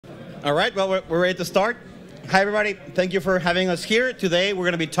All right, well, we're ready to start. Hi, everybody. Thank you for having us here. Today, we're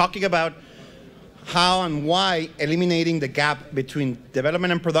going to be talking about how and why eliminating the gap between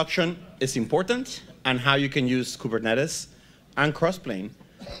development and production is important, and how you can use Kubernetes and Crossplane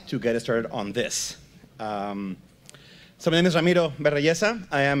to get started on this. So my name is Ramiro Barrelleza.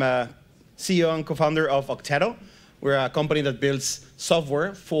 I am a CEO and co-founder of Okteto. We're a company that builds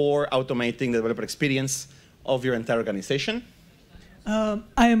software for automating the developer experience of your entire organization.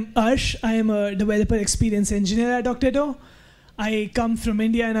 I am Arsh. I am a developer experience engineer at Okteto. I come from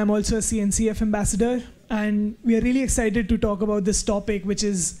India, and I'm also a CNCF ambassador. And we are really excited to talk about this topic, which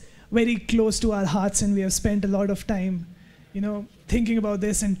is very close to our hearts, and we have spent a lot of time, thinking about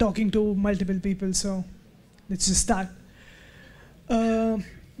this and talking to multiple people. So let's just start.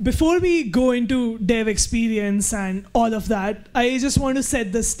 Before we go into dev experience and all of that, I just want to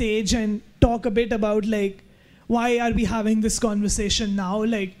set the stage and talk a bit about why are we having this conversation now?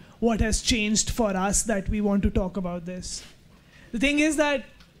 What has changed for us that we want to talk about this? The thing is that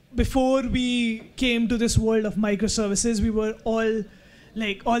before we came to this world of microservices, we were all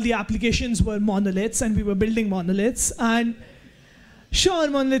the applications were monoliths, and we were building monoliths. And sure,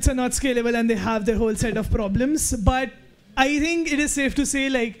 monoliths are not scalable, and they have their whole set of problems. But I think it is safe to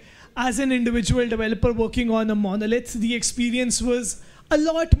say, as an individual developer working on a monolith, the experience was a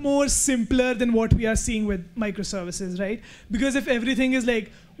lot more simpler than what we are seeing with microservices, right? Because if everything is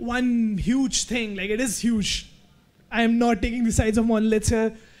one huge thing, it is huge. I am not taking the sides of monoliths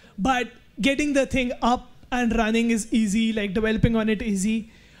here, but getting the thing up and running is easy, developing on it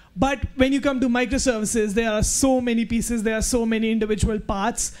easy. But when you come to microservices, there are so many pieces, there are so many individual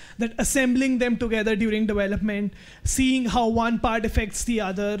parts that assembling them together during development, seeing how one part affects the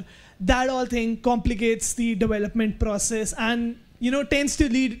other, that all thing complicates the development process and tends to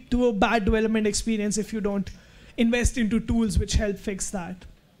lead to a bad development experience if you don't invest into tools which help fix that.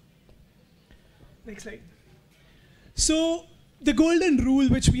 Next slide. So the golden rule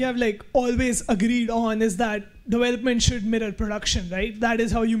which we have always agreed on is that development should mirror production, right? That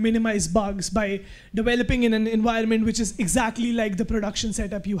is how you minimize bugs, by developing in an environment which is exactly like the production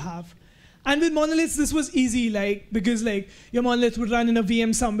setup you have. And with monoliths, this was easy, because your monolith would run in a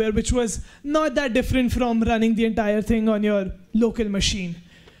VM somewhere, which was not that different from running the entire thing on your local machine.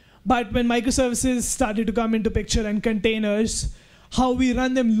 But when microservices started to come into picture and containers, how we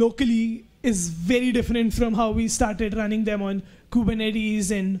run them locally is very different from how we started running them on Kubernetes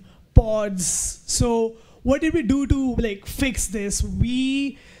and pods. So what did we do to fix this?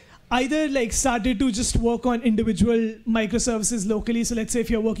 We either started to just work on individual microservices locally. So let's say if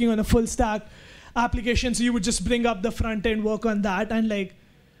you're working on a full stack application, so you would just bring up the front end, work on that, and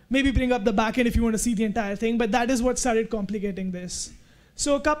maybe bring up the back end if you want to see the entire thing. But that is what started complicating this.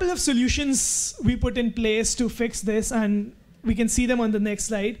 So a couple of solutions we put in place to fix this, and we can see them on the next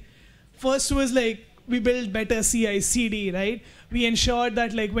slide. First was we built better CI/CD, right? We ensured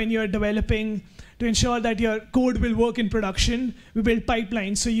that when you're developing, to ensure that your code will work in production, we build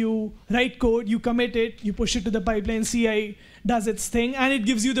pipelines. So you write code, you commit it, you push it to the pipeline, CI does its thing, and it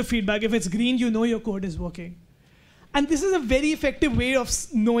gives you the feedback. If it's green, you know your code is working. And this is a very effective way of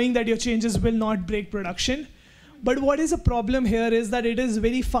knowing that your changes will not break production. But what is a problem here is that it is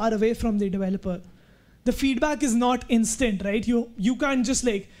very far away from the developer. The feedback is not instant, right? You can't just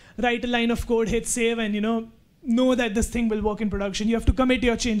write a line of code, hit save, and know that this thing will work in production. You have to commit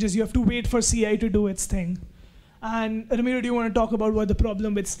your changes. You have to wait for CI to do its thing. And Ramiro, do you want to talk about what the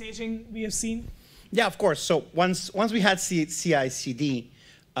problem with staging we have seen? Yeah, of course. So once we had CI/CD,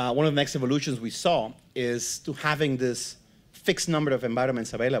 one of the next evolutions we saw is to having this fixed number of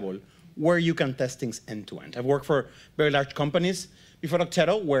environments available where you can test things end to end. I've worked for very large companies before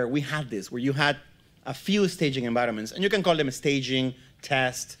Okteto where we had this, where you had a few staging environments, and you can call them staging,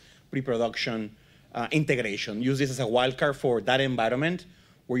 test, pre-production, integration. Use this as a wildcard for that environment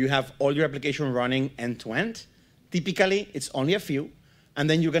where you have all your application running end to end. Typically, it's only a few, and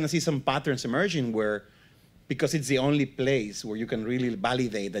then you're going to see some patterns emerging where, because it's the only place where you can really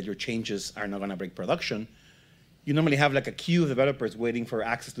validate that your changes are not going to break production, you normally have a queue of developers waiting for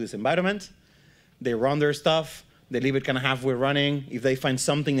access to this environment. They run their stuff. They leave it kind of halfway running. If they find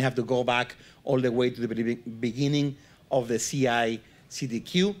something, they have to go back all the way to the beginning of the CI/CD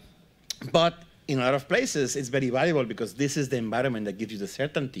queue. But in a lot of places, it's very valuable because this is the environment that gives you the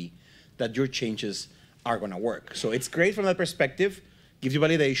certainty that your changes are going to work. So it's great from that perspective, gives you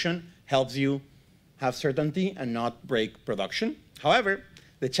validation, helps you have certainty and not break production. However,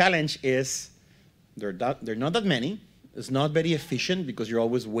 the challenge is they're not that many. It's not very efficient because you're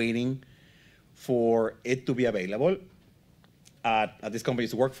always waiting for it to be available. At this company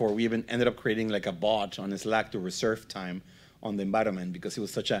to work for, we even ended up creating a bot on Slack to reserve time on the environment because it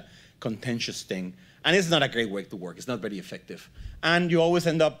was such a contentious thing. And it's not a great way to work. It's not very effective. And you always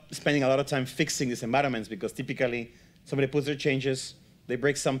end up spending a lot of time fixing these environments because typically somebody puts their changes, they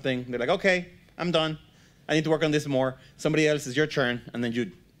break something, they're like, okay, I'm done. I need to work on this more. Somebody else, it's your turn, and then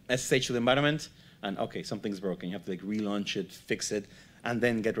you SSH to the environment, and okay, something's broken. You have to like relaunch it, fix it, and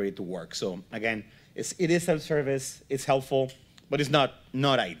then get ready to work. So again, it is self-service, it's helpful, but it's not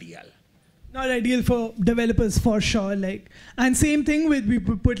ideal. Not ideal for developers for sure. And same thing with we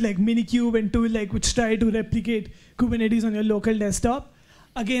put like Minikube and tool which try to replicate Kubernetes on your local desktop.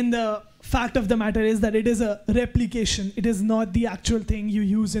 Again, the fact of the matter is that it is a replication. It is not the actual thing you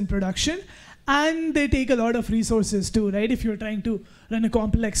use in production. And they take a lot of resources too, right? If you're trying to run a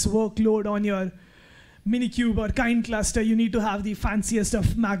complex workload on your Minikube or Kind cluster, you need to have the fanciest of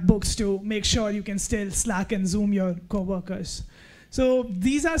MacBooks to make sure you can still Slack and Zoom your coworkers. So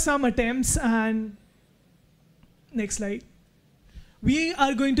these are some attempts, and next slide. We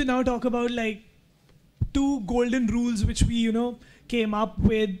are going to now talk about two golden rules which we came up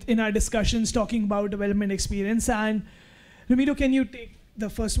with in our discussions talking about development experience. And Ramiro, can you take the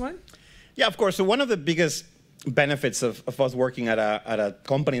first one? Yeah, of course. So one of the biggest benefits of us working at a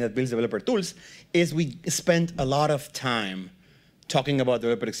company that builds developer tools is we spend a lot of time talking about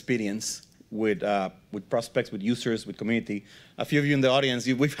developer experience with prospects, with users, with community. A few of you in the audience,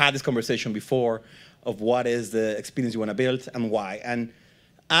 we've had this conversation before of what is the experience you want to build and why. And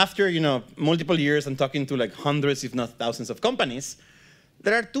after multiple years and talking to hundreds, if not thousands of companies,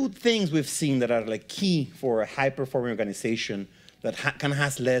 there are two things we've seen that are key for a high-performing organization that kind of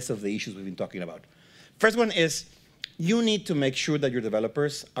has less of the issues we've been talking about. First one is you need to make sure that your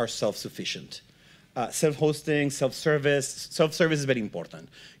developers are self-sufficient. Self-hosting, self-service. Self-service is very important.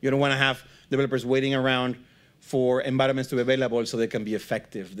 You don't want to have developers waiting around for environments to be available so they can be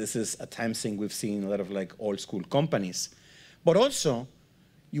effective. This is a time sink we've seen in a lot of old-school companies. But also,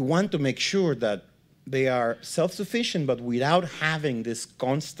 you want to make sure that they are self-sufficient, but without having this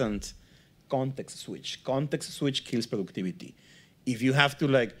constant context switch. Context switch kills productivity. If you have to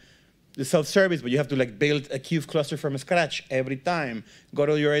the self-service, but you have to build a Kube cluster from scratch every time, go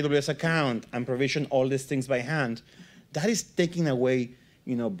to your AWS account and provision all these things by hand, that is taking away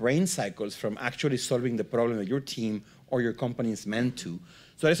brain cycles from actually solving the problem that your team or your company is meant to.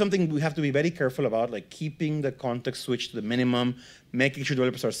 So that is something we have to be very careful about, keeping the context switch to the minimum, making sure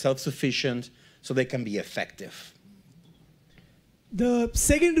developers are self-sufficient so they can be effective. The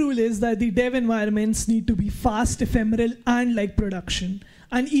second rule is that the dev environments need to be fast, ephemeral, and like production.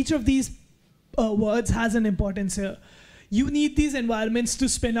 And each of these words has an importance here. You need these environments to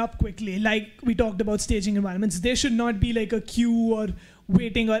spin up quickly. Like we talked about staging environments. There should not be a queue or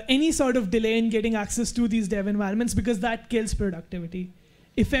waiting or any sort of delay in getting access to these dev environments because that kills productivity.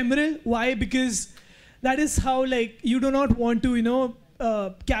 Ephemeral, why? Because that is how you do not want to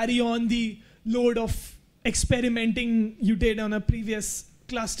carry on the load of experimenting you did on a previous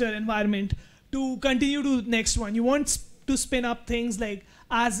cluster environment to continue to the next one. You want to spin up things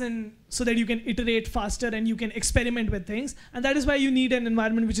so that you can iterate faster and you can experiment with things. And that is why you need an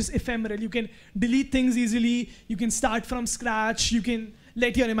environment which is ephemeral. You can delete things easily. You can start from scratch. You can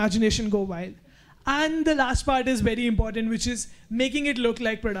let your imagination go wild. And the last part is very important, which is making it look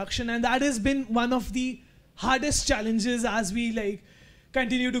like production. And that has been one of the hardest challenges as we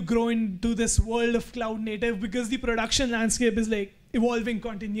continue to grow into this world of cloud native, because the production landscape is evolving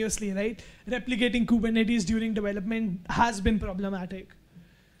continuously, right? Replicating Kubernetes during development has been problematic.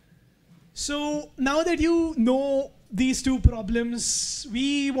 So now that you know these two problems,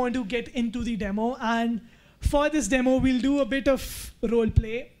 we want to get into the demo. And for this demo, we'll do a bit of role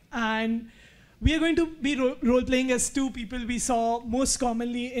play. And we are going to be role playing as two people we saw most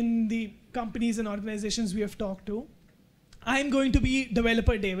commonly in the companies and organizations we have talked to. I'm going to be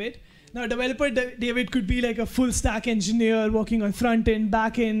developer David. Now, developer David could be a full stack engineer working on front end,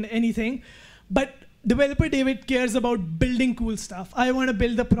 back end, anything. But developer David cares about building cool stuff. I want to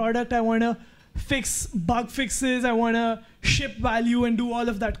build the product. I want to fix bug fixes. I want to ship value and do all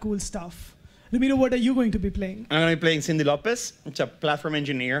of that cool stuff. Ramiro, what are you going to be playing? I'm going to be playing Cindy Lopez. It's a platform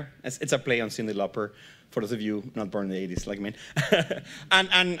engineer. It's a play on Cindy Lauper, for those of you not born in the 80s like me.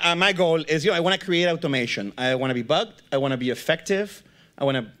 and my goal is, I want to create automation. I want to be bugged. I want to be effective. I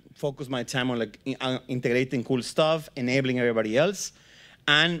want to focus my time on integrating cool stuff, enabling everybody else.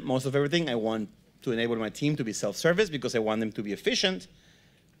 And most of everything, I want to enable my team to be self-service because I want them to be efficient.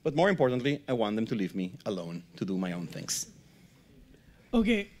 But more importantly, I want them to leave me alone to do my own things.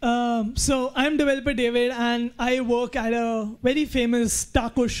 Okay, so I'm developer David, and I work at a very famous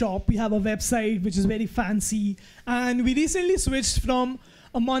taco shop. We have a website which is very fancy, and we recently switched from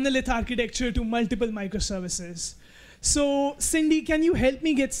a monolith architecture to multiple microservices. So Cindy, can you help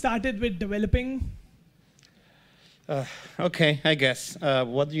me get started with developing? Okay, I guess.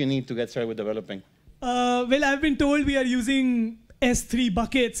 What do you need to get started with developing? Well, I've been told we are using S3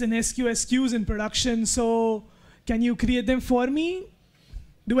 buckets and SQS in production. So can you create them for me?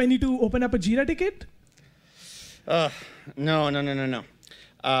 Do I need to open up a Jira ticket? No.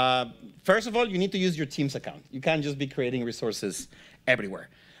 First of all, you need to use your Teams account. You can't just be creating resources everywhere.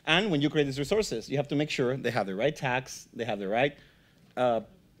 And when you create these resources, you have to make sure they have the right tags, they have the right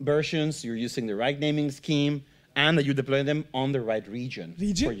versions, you're using the right naming scheme, and that you deploy them on the right region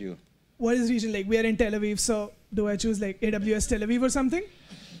for you. What is region? Like, we are in Tel Aviv, so do I choose like AWS Tel Aviv or something?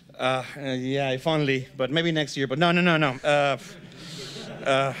 Yeah, if only, but maybe next year. But no.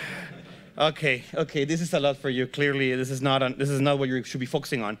 Okay, this is a lot for you. Clearly, this is not what you should be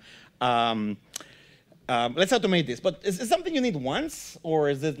focusing on. Let's automate this. But is it something you need once, or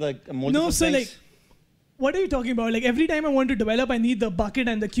is it like a multiple No, so things? like, what are you talking about? Like, every time I want to develop, I need the bucket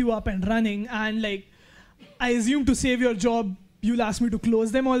and the queue up and running. And like, I assume to save your job, you'll ask me to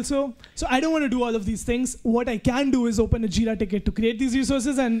close them also. So I don't want to do all of these things. What I can do is open a Jira ticket to create these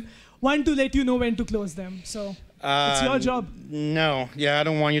resources and one to let you know when to close them. So it's your job. No, yeah, I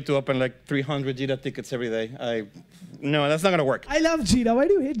don't want you to open like 300 Jira tickets every day. No, that's not going to work. I love Jira. Why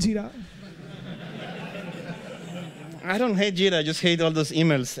do you hate Jira? I don't hate Jira. I just hate all those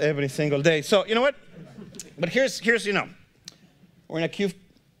emails every single day. So you know what? But here's we're in a Q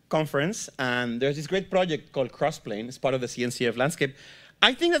conference, and there's this great project called Crossplane. It's part of the CNCF landscape.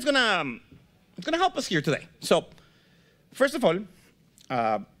 I think that's gonna help us here today. So first of all,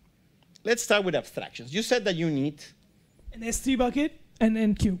 let's start with abstractions. You said that you need an S3 bucket and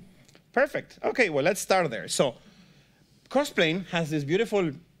then queue. Perfect. Okay, well, let's start there. So Crossplane has this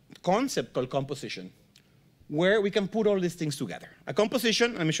beautiful concept called composition, where we can put all these things together. A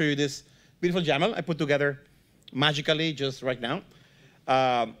composition, let me show you this beautiful YAML I put together magically just right now,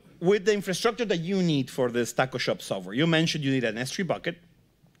 with the infrastructure that you need for this taco shop software. You mentioned you need an S3 bucket,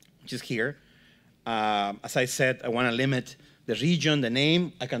 which is here. As I said, I want to limit the region, the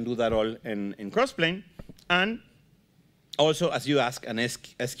name. I can do that all in Crossplane. And also, as you ask, an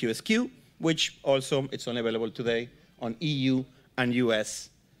SQSQ, which also it's only available today on EU and US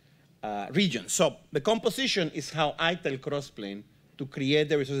regions. So the composition is how I tell Crossplane to create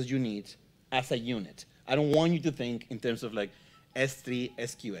the resources you need as a unit. I don't want you to think in terms of like S3,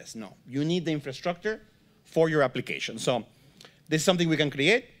 SQS. No, you need the infrastructure for your application. So this is something we can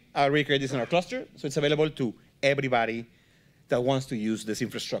create. I'll recreate this in our cluster, so it's available to everybody that wants to use this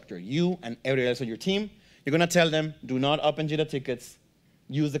infrastructure. You and everybody else on your team, you're going to tell them, do not open Jira tickets,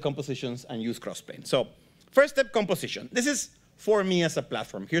 use the compositions, and use Crossplane. So first step, composition. This is for me as a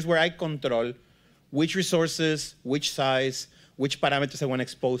platform. Here's where I control which resources, which size, which parameters I want to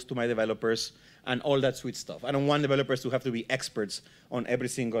expose to my developers, and all that sweet stuff. I don't want developers to have to be experts on every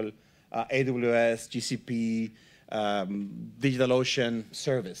single AWS, GCP, DigitalOcean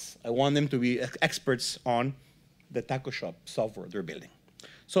service. I want them to be experts on the taco shop software they're building.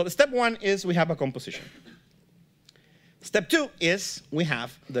 So the step one is we have a composition. Step two is we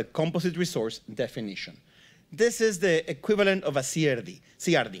have the composite resource definition. This is the equivalent of a CRD.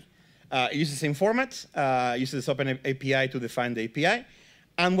 It uses the same format, uses this open API to define the API.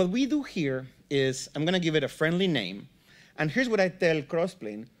 And what we do here is I'm going to give it a friendly name. And here's what I tell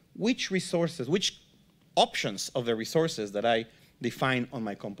Crossplane, which resources, which options of the resources that I define on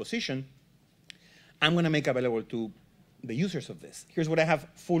my composition, I'm going to make available to the users of this. Here's what I have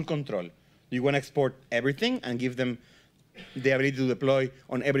full control. Do you want to export everything and give them the ability to deploy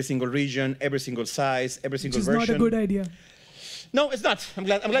on every single region, every single size, every single version? Which is not a good idea. No, it's not. I'm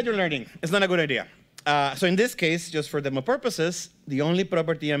glad you're learning. It's not a good idea. So in this case, just for demo purposes, the only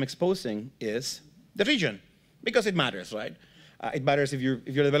property I'm exposing is the region, because it matters, right? It matters if you're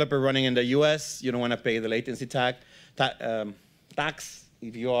a developer running in the US, you don't want to pay the latency tax.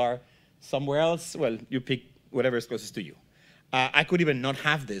 If you are somewhere else, well, you pick whatever is closest to you. I could even not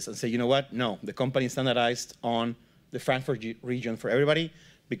have this and say, you know what? No, the company is standardized on the Frankfurt region for everybody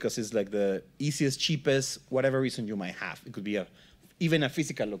because it's like the easiest, cheapest, whatever reason you might have. It could be even a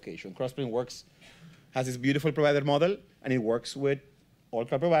physical location. Crossplane has this beautiful provider model, and it works with all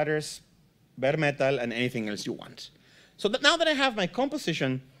cloud providers, bare metal, and anything else you want. So now that I have my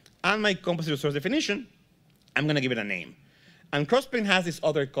composition and my composite resource definition, I'm going to give it a name. And Crossplane has this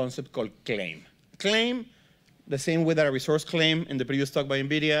other concept called claim. Claim, the same way that a resource claim in the previous talk by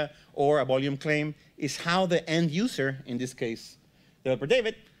NVIDIA or a volume claim, is how the end user, in this case, developer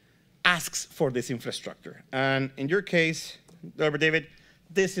David, asks for this infrastructure. And in your case, developer David,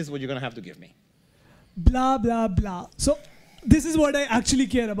 this is what you're going to have to give me. Blah, blah, blah. So this is what I actually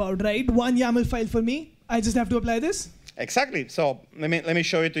care about, right? One YAML file for me. I just have to apply this? Exactly. So let me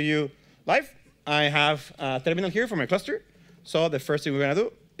show it to you live. I have a terminal here for my cluster. So the first thing we're going to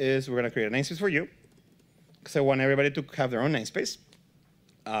do is we're going to create a namespace for you, because I want everybody to have their own namespace.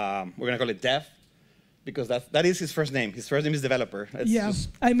 We're going to call it dev, because that is his first name. His first name is developer. Yeah,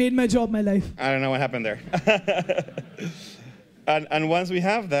 I made my job my life. I don't know what happened there. and once we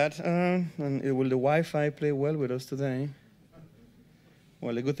have that, and will the Wi-Fi play well with us today?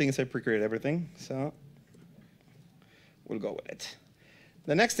 Well, the good thing is I pre-created everything, so we'll go with it.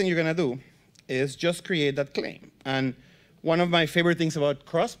 The next thing you're going to do is just create that claim. And one of my favorite things about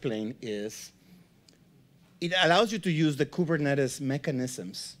Crossplane is it allows you to use the Kubernetes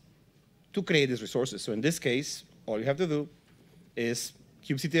mechanisms to create these resources. So in this case, all you have to do is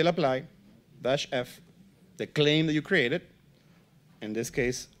kubectl apply -f, the claim that you created. In this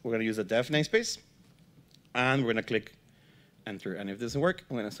case, we're going to use a dev namespace, and we're going to click enter. And if this doesn't work,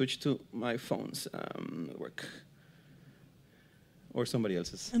 I'm going to switch to my phone's work. Or somebody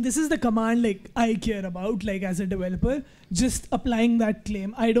else's. And this is the command like I care about, like as a developer, just applying that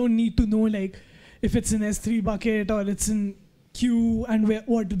claim. I don't need to know like if it's in S3 bucket or it's in queue and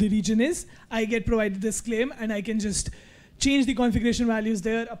what the region is. I get provided this claim and I can just change the configuration values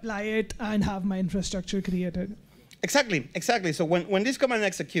there, apply it, and have my infrastructure created. Exactly, exactly. So when this command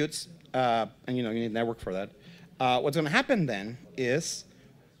executes, and you need network for that, what's going to happen then is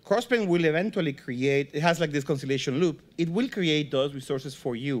Crossplane will eventually create, it has like this conciliation loop, it will create those resources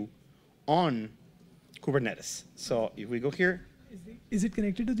for you on Kubernetes. So if we go here. Is it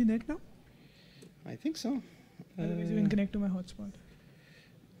connected to the net now? I think so. Otherwise you can connect to my hotspot.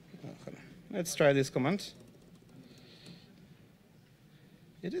 Hold on. Let's try this command.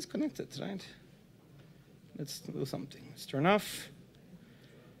 It is connected, right? Let's do something. Let's turn off,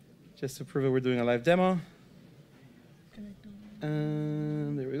 just to prove that we're doing a live demo.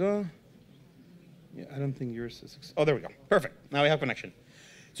 And there we go. Yeah, I don't think yours is. Oh, there we go. Perfect. Now we have connection.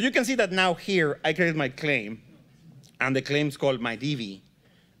 So you can see that now here I created my claim, and the claim is called my DV,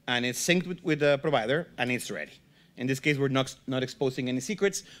 and it's synced with the provider, and it's ready. In this case, we're not exposing any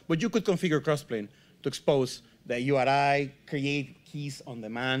secrets, but you could configure Crossplane to expose the URI, create keys on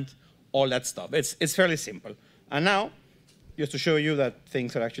demand, all that stuff. It's fairly simple. And now, just to show you that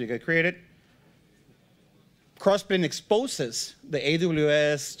things are actually get created, Crossplane exposes the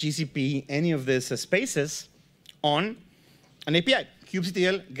AWS, GCP, any of these spaces on an API,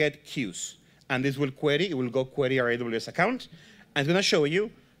 kubectl get queues. And this will query, it will go query our AWS account, and it's going to show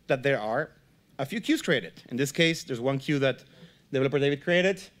you that there are a few queues created. In this case, there's one queue that developer David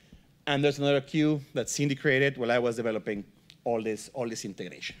created, and there's another queue that Cindy created while I was developing all this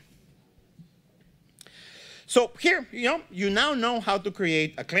integration. So here, you now know how to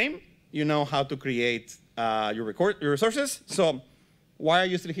create a claim. You know how to create your resources. So why are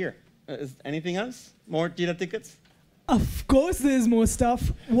you still here? Is anything else? More Jira tickets? Of course there's more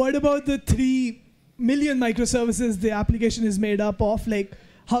stuff. What about the 3 million microservices the application is made up of? Like,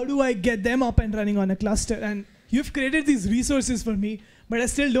 how do I get them up and running on a cluster? And you've created these resources for me, but I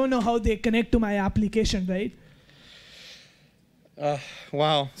still don't know how they connect to my application, right?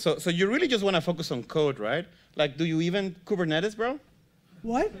 Wow. So you really just want to focus on code, right? Like, do you even Kubernetes, bro?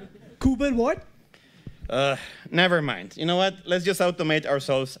 What? Kuber what? Never mind. You know what? Let's just automate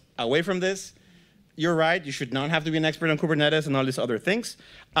ourselves away from this. You're right. You should not have to be an expert on Kubernetes and all these other things.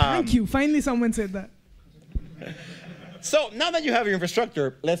 Thank you. Finally, someone said that. So now that you have your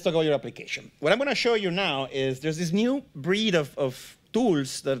infrastructure, let's talk about your application. What I'm going to show you now is there's this new breed of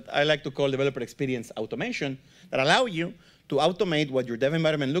tools that I like to call developer experience automation that allow you to automate what your dev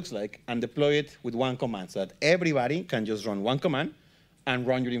environment looks like and deploy it with one command so that everybody can just run one command and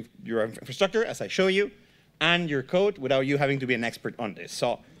run your infrastructure, as I show you, and your code without you having to be an expert on this.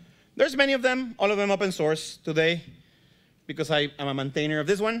 So there's many of them, all of them open source today. Because I am a maintainer of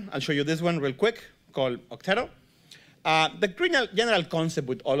this one, I'll show you this one real quick called Okteto. The general concept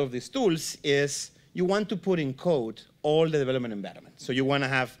with all of these tools is you want to put in code all the development environment. So you want to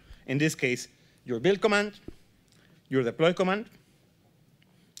have, in this case, your build command, your deploy command,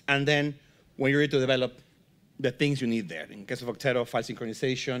 and then when you're ready to develop, the things you need there. In case of Okteto, file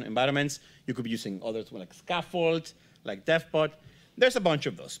synchronization, environments, you could be using others like Scaffold, like DevPod. There's a bunch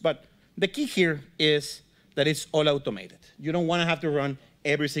of those. But the key here is that it's all automated. You don't want to have to run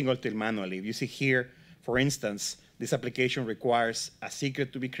every single thing manually. You see here, for instance, this application requires a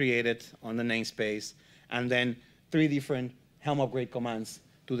secret to be created on the namespace, and then 3 different Helm upgrade commands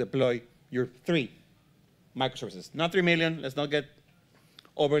to deploy your 3 microservices. Not 3 million. Let's not get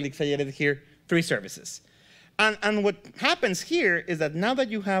overly exaggerated here. 3 services. And what happens here is that now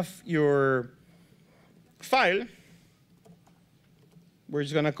that you have your file, we're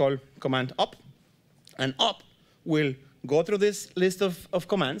just going to call command up. And op will go through this list of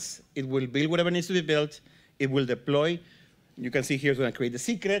commands. It will build whatever needs to be built. It will deploy. You can see here it's going to create the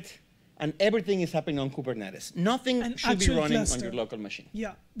secret. And everything is happening on Kubernetes. Nothing should be running on your local machine.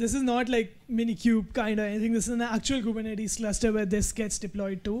 Yeah, this is not like Minikube kind of anything. This is an actual Kubernetes cluster where this gets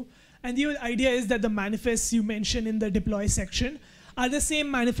deployed to. And the idea is that the manifests you mentioned in the deploy section are the same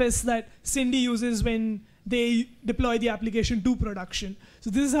manifests that Cindy uses when they deploy the application to production.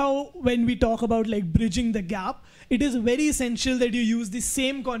 So this is how, when we talk about like bridging the gap, it is very essential that you use the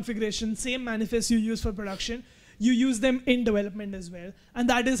same configuration, same manifests you use for production, you use them in development as well. And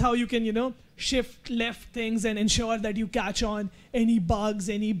that is how you can, shift left things and ensure that you catch on any bugs,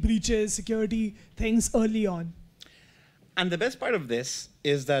 any breaches, security things early on. And the best part of this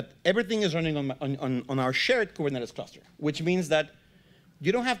is that everything is running on our shared Kubernetes cluster, which means that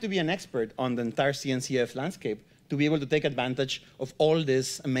you don't have to be an expert on the entire CNCF landscape to be able to take advantage of all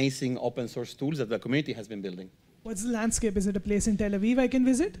these amazing open source tools that the community has been building. What's the landscape? Is it a place in Tel Aviv I can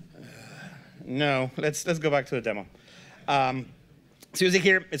visit? No, let's go back to the demo. So you see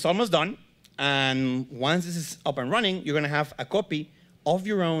here, it's almost done. And once this is up and running, you're going to have a copy of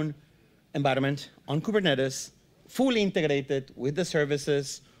your own environment on Kubernetes, fully integrated with the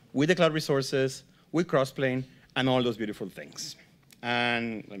services, with the cloud resources, with Crossplane, and all those beautiful things.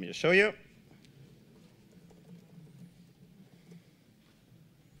 And let me just show you.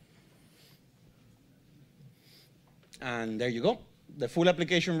 And there you go. The full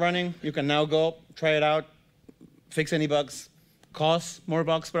application running. You can now go, try it out, fix any bugs. Costs more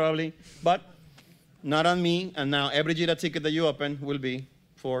bugs probably, but not on me. And now every Jira ticket that you open will be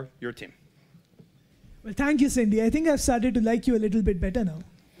for your team. Well, thank you, Cindy. I think I've started to like you a little bit better now.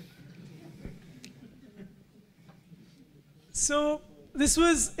 So this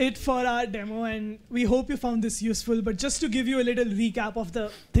was it for our demo, and we hope you found this useful. But just to give you a little recap of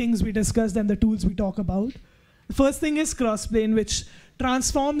the things we discussed and the tools we talk about. The first thing is Crossplane, which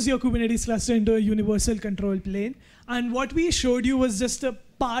transforms your Kubernetes cluster into a universal control plane. And what we showed you was just a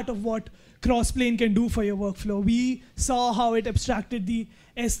part of what Crossplane can do for your workflow. We saw how it abstracted the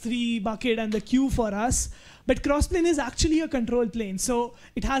S3 bucket and the queue for us. But Crossplane is actually a control plane. So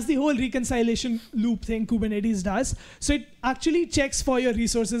it has the whole reconciliation loop thing Kubernetes does. So it actually checks for your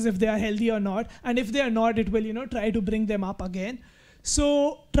resources if they are healthy or not. And if they are not, it will try to bring them up again.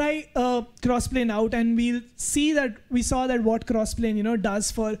 So try Crossplane out, and we saw that what Crossplane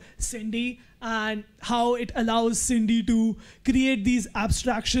does for Cindy, and how it allows Cindy to create these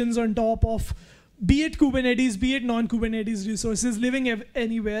abstractions on top of, be it Kubernetes, be it non-Kubernetes resources living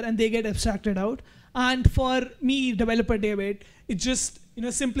anywhere, and they get abstracted out. And for me, developer David, it just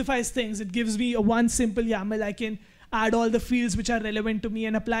simplifies things. It gives me a one simple YAML. I can add all the fields which are relevant to me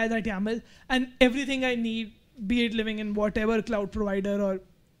and apply that YAML, and everything I need, be it living in whatever cloud provider or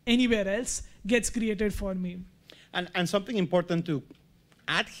anywhere else, gets created for me. And something important to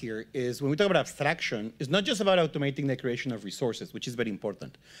add here is when we talk about abstraction, it's not just about automating the creation of resources, which is very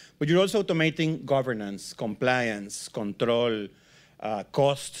important, but you're also automating governance, compliance, control,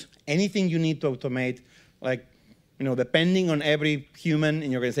 cost, anything you need to automate, like depending on every human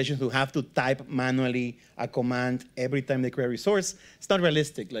in your organization who have to type manually a command every time they create a resource, it's not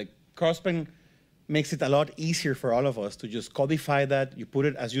realistic. Like Crossplane makes it a lot easier for all of us to just codify that. You put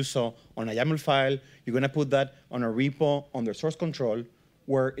it, as you saw, on a YAML file. You're going to put that on a repo under source control,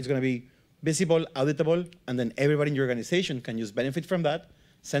 where it's going to be visible, auditable, and then everybody in your organization can just benefit from that,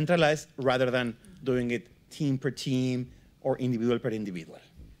 centralized, rather than doing it team per team or individual per individual.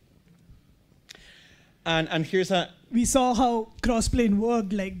 And here's we saw how Crossplane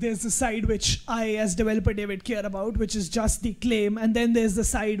worked. Like, there's the side which I, as developer David, care about, which is just the claim. And then there's the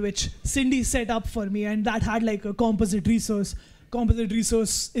side which Cindy set up for me, and that had like a composite resource. Composite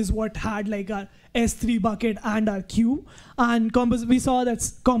resource is what had like our S3 bucket and our queue. And we saw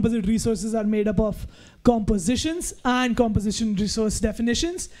that composite resources are made up of compositions and composition resource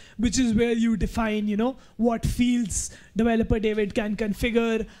definitions, which is where you define, what fields developer David can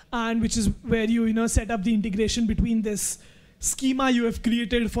configure, and which is where you, set up the integration between this schema you have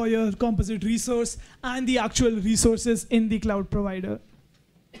created for your composite resource and the actual resources in the cloud provider.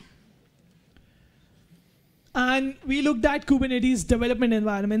 And we looked at Kubernetes development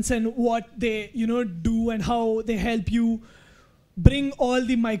environments and what they do and how they help you bring all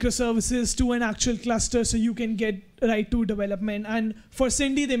the microservices to an actual cluster so you can get right to development. And for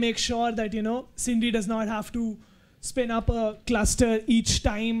Cindy, they make sure that Cindy does not have to spin up a cluster each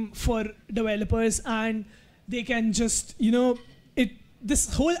time for developers, and they can just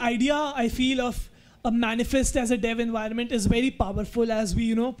this whole idea, I feel, of a manifest as a dev environment is very powerful as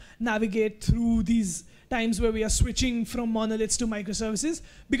we, navigate through these times where we are switching from monoliths to microservices,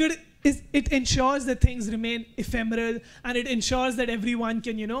 because it ensures that things remain ephemeral, and it ensures that everyone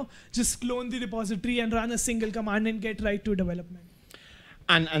can, just clone the repository and run a single command and get right to development.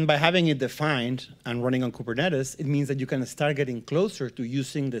 And by having it defined and running on Kubernetes, it means that you can start getting closer to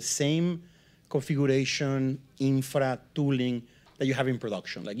using the same configuration, infra, tooling that you have in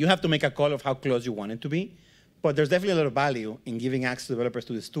production. Like, you have to make a call of how close you want it to be, but there's definitely a lot of value in giving access to developers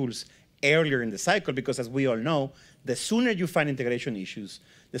to these tools earlier in the cycle, because as we all know, the sooner you find integration issues,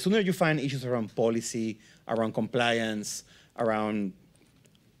 the sooner you find issues around policy, around compliance, around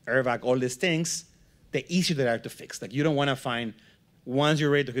airbag, all these things, the easier they are to fix. Like, you don't want to find, once you're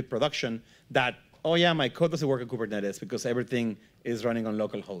ready to hit production, that, oh yeah, my code doesn't work on Kubernetes because everything is running on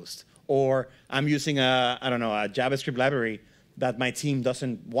localhost. Or I'm using a JavaScript library that my team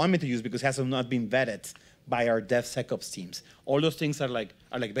doesn't want me to use because it has not been vetted by our DevSecOps teams. All those things are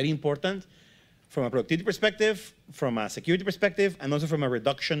very important from a productivity perspective, from a security perspective, and also from a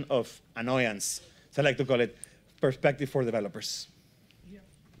reduction of annoyance. So I like to call it perspective for developers. Yeah.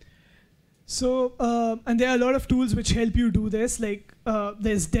 So, and there are a lot of tools which help you do this. Like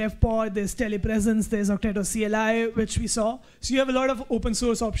there's DevPod, there's Telepresence, there's Okteto CLI, which we saw. So you have a lot of open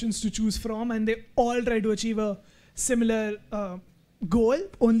source options to choose from, and they all try to achieve a similar goal,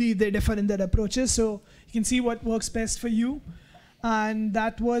 only they differ in their approaches. So you can see what works best for you. And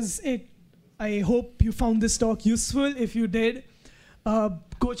that was it. I hope you found this talk useful. If you did,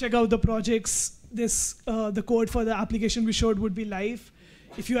 go check out the projects. The code for the application we showed would be live.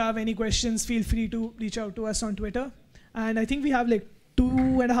 If you have any questions, feel free to reach out to us on Twitter. And I think we have like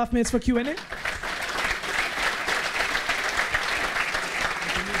 2.5 minutes for Q&A.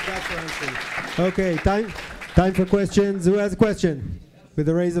 Okay, time for questions. Who has a question? With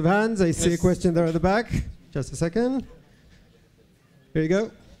a raise of hands, I see a question there at the back. Just a second. Here you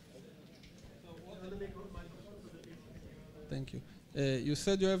go. Thank you. You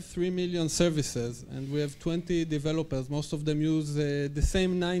said you have 3 million services, and we have 20 developers. Most of them use the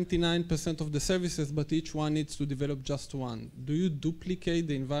same 99% of the services, but each one needs to develop just one. Do you duplicate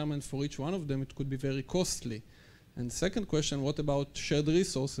the environment for each one of them? It could be very costly. And second question, what about shared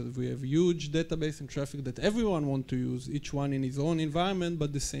resources? We have huge database and traffic that everyone wants to use, each one in his own environment,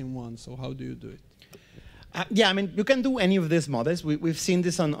 but the same one. So how do you do it? Yeah, I mean, you can do any of these models. We've seen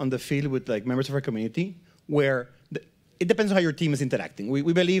this on the field with like members of our community, where it depends on how your team is interacting.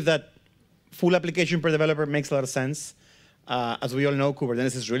 We believe that full application per developer makes a lot of sense. As we all know,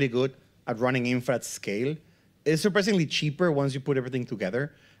 Kubernetes is really good at running infra at scale. It's surprisingly cheaper once you put everything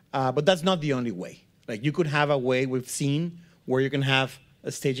together, but that's not the only way. Like, you could have a way we've seen where you can have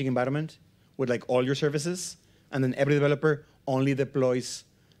a staging environment with like all your services, and then every developer only deploys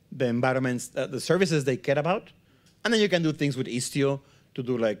the environments, the services they care about, and then you can do things with Istio to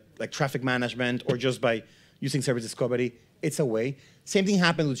do like traffic management, or just by using service discovery. It's a way. Same thing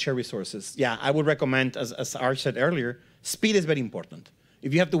happens with shared resources. Yeah, I would recommend, as Arsh said earlier, speed is very important.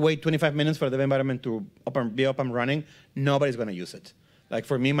 If you have to wait 25 minutes for the environment to be up and running, nobody's going to use it. Like,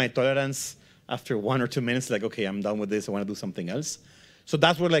 for me, my tolerance after 1 or 2 minutes, like, okay, I'm done with this, I want to do something else. So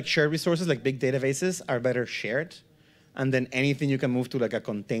that's where like shared resources, like big databases, are better shared. And then anything you can move to like a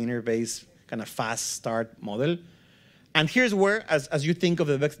container-based kind of fast start model. And here's where, as you think of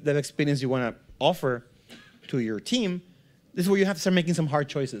the dev experience you want to offer to your team, this is where you have to start making some hard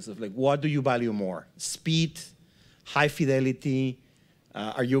choices of like, what do you value more? Speed, high fidelity,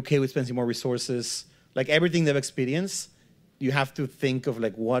 are you okay with spending more resources? Like, everything dev experience, you have to think of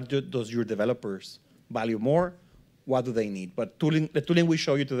like, what does your developers value more? What do they need? But the tooling we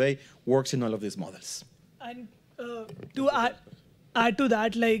show you today works in all of these models. And to add to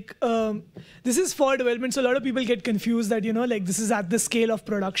that, like, this is for development, so a lot of people get confused that, like, this is at the scale of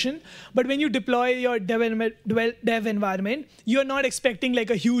production. But when you deploy your dev environment, you're not expecting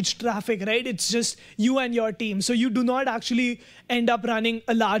like a huge traffic, right? It's just you and your team. So you do not actually end up running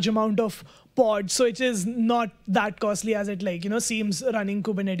a large amount of pods. So it is not that costly as it seems running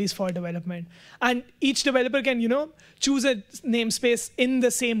Kubernetes for development. And each developer can, choose a namespace in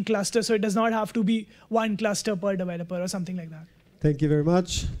the same cluster. So it does not have to be one cluster per developer or something like that. Thank you very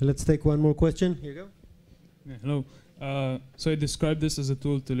much. Let's take one more question. Here you go. Yeah, hello. So I described this as a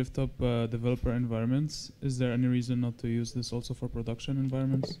tool to lift up developer environments. Is there any reason not to use this also for production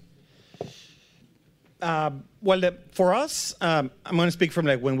environments? Well, for us, I'm going to speak from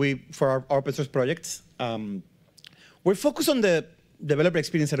like for our open source projects, we're focused on the developer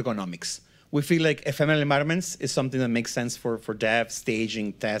experience and ergonomics. We feel like ephemeral environments is something that makes sense for dev,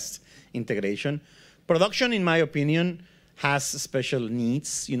 staging, test, integration. Production, in my opinion, has special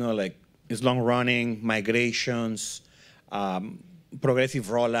needs. Like, is long running, migrations, progressive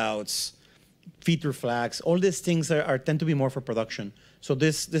rollouts, feature flags. All these things tend to be more for production. So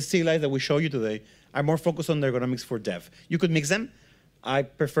this CLI that we show you today are more focused on the ergonomics for dev. You could mix them. I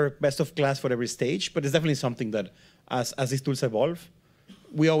prefer best of class for every stage, but it's definitely something that as these tools evolve,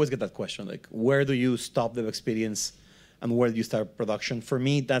 we always get that question, like where do you stop the experience and where do you start production? For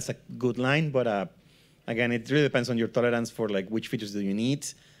me, that's a good line, but again, it really depends on your tolerance for like which features do you need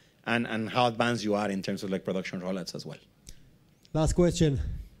and how advanced you are in terms of like production rollouts as well. Last question.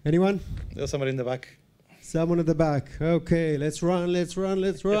 Anyone? There's somebody in the back. Someone at the back. Okay, let's run.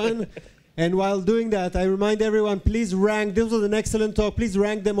 And while doing that, I remind everyone, please rank. This was an excellent talk. Please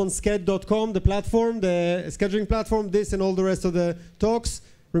rank them on sked.com, the platform, the scheduling platform, this and all the rest of the talks.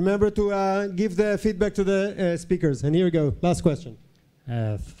 Remember to give the feedback to the speakers. And here we go. Last question.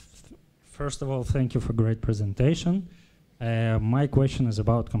 First of all, thank you for a great presentation. My question is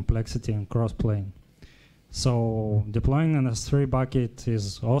about complexity and crossplane. So deploying an S3 bucket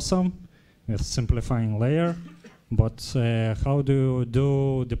is awesome with simplifying layer. But would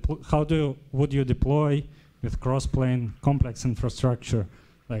you deploy with crossplane complex infrastructure?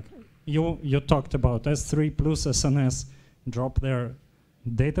 Like you talked about S3 plus SNS, drop their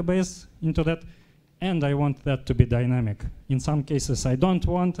database into that, and I want that to be dynamic. In some cases, I don't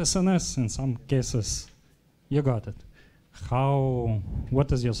want SNS. In some cases, you got it.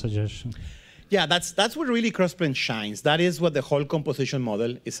 What is your suggestion? Yeah, that's where really crossplane shines. That is what the whole composition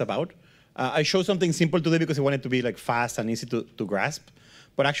model is about. I showed something simple today because I wanted to be like fast and easy to grasp.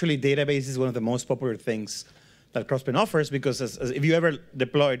 But actually, database is one of the most popular things that crossplane offers because if you ever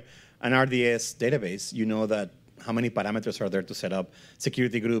deployed an RDS database, you know that how many parameters are there to set up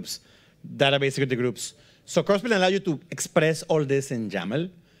security groups, database security groups. So crossplane allows you to express all this in YAML.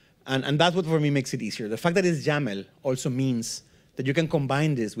 And that's what, for me, makes it easier. The fact that it's YAML also means that you can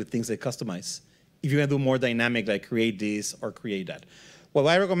combine this with things like customize. If you're going to do more dynamic, like create this or create that. What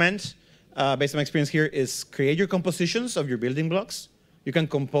I recommend, based on my experience here, is create your compositions of your building blocks. You can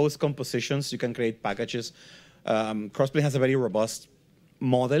compose compositions. You can create packages. Crossplane has a very robust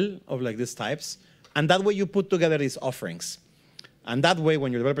model of like these types. And that way you put together these offerings. And that way,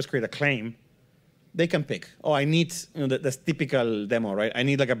 when your developers create a claim, they can pick, oh, I need this typical demo, right? I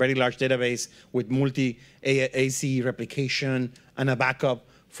need like a very large database with multi-AC replication and a backup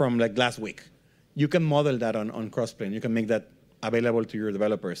from like last week. You can model that on Crossplane. You can make that available to your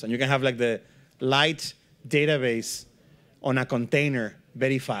developers. And you can have like the light database on a container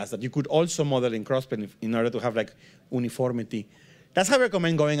very fast that you could also model in Crossplane in order to have like uniformity. That's how I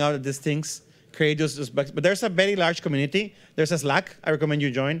recommend going out at these things, create those bugs. But there's a very large community. There's a Slack I recommend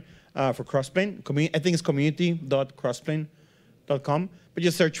you join for Crossplane. I think it's community.crossplane.com. But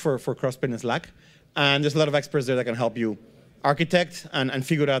just search for Crossplane in Slack. And there's a lot of experts there that can help you architect and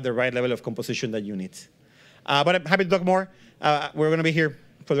figure out the right level of composition that you need. But I'm happy to talk more. We're going to be here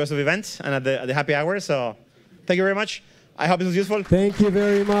for the rest of the event and at the happy hour. So thank you very much. I hope this was useful. Thank you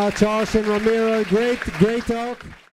very much, Arsh and Ramiro. Great talk.